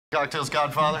Cocktails,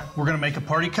 Godfather? We're going to make a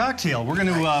party cocktail. We're going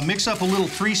to mix up a little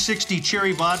 360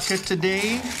 cherry vodka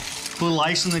today. A little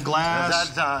ice in the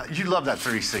glass. You love that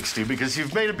 360 because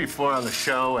you've made it before on the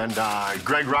show, and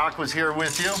Greg Rock was here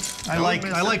with you. I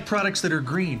like products that are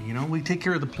green. You know, we take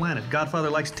care of the planet.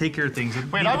 Godfather likes to take care of things.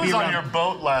 Wait, I was on your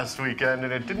boat last weekend,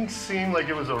 and it didn't seem like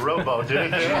it was a rowboat, did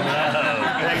it? No,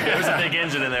 there was a big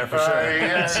engine in there for sure.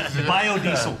 It's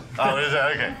biodiesel. Oh, is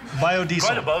that okay? Biodiesel.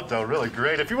 Quite a boat, though. Really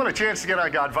great. If you want a chance to get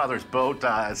on Godfather's boat,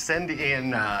 send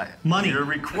in money. Your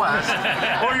request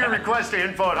or your request to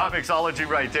info@Hotmixology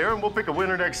right there, and we'll pick a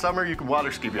winner next summer. You can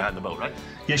water ski behind the boat, right?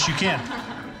 Yes, you can.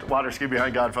 Water ski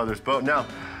behind Godfather's boat. Now,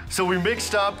 so we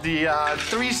mixed up the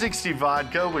 360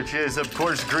 vodka, which is, of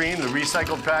course, green, the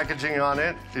recycled packaging on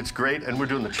it. It's great, and we're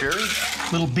doing the cherry.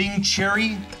 Little Bing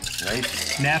cherry.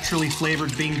 Nice. Naturally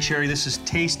flavored Bing cherry. This is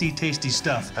tasty, tasty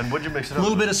stuff. And what'd you mix it up A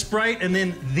little with? bit of Sprite, and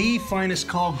then the finest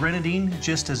call Grenedine,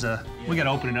 just as a, we gotta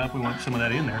open it up. We want some of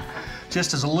that in there.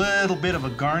 Just as a little bit of a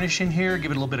garnish in here,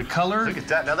 give it a little bit of color. Look at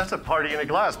that. Now that's a party in a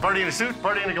glass. Party in a suit,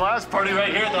 party in a glass, party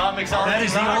right here at the Hotmixology. That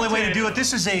is the only way to do it.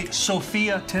 This is a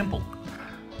Sofia temple.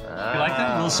 You like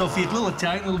that? Little Sofia, little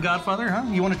Italian, little Godfather, huh?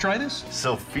 You want to try this?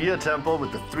 Sofia Temple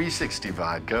with the 360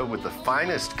 vodka with the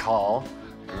finest call.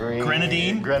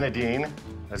 Grenadine. Grenadine.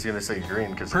 I was going to say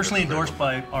green because... Personally endorsed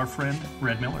by our friend,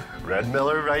 Red Miller. Red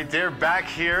Miller right there. Back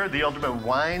here, the ultimate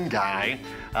wine guy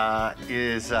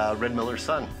is Red Miller's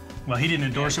son. Well, he didn't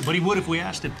endorse it, but he would if we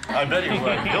asked him. I bet he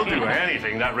would. He'll do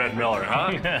anything, that Red Miller,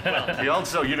 huh? Well, he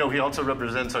also, you know, he also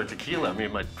represents our tequila. Me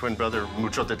and my twin brother,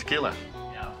 Mucho de Tequila.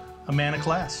 A man of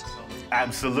class.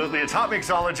 Absolutely. It's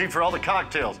Hotmixology for all the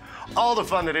cocktails. All the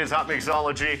fun that is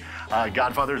Hotmixology.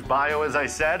 Godfather's bio, as I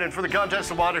said. And for the contest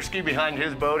to water ski behind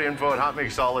his boat,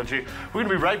 info@Hotmixology. We're going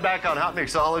to be right back on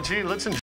Hotmixology. Let's enjoy.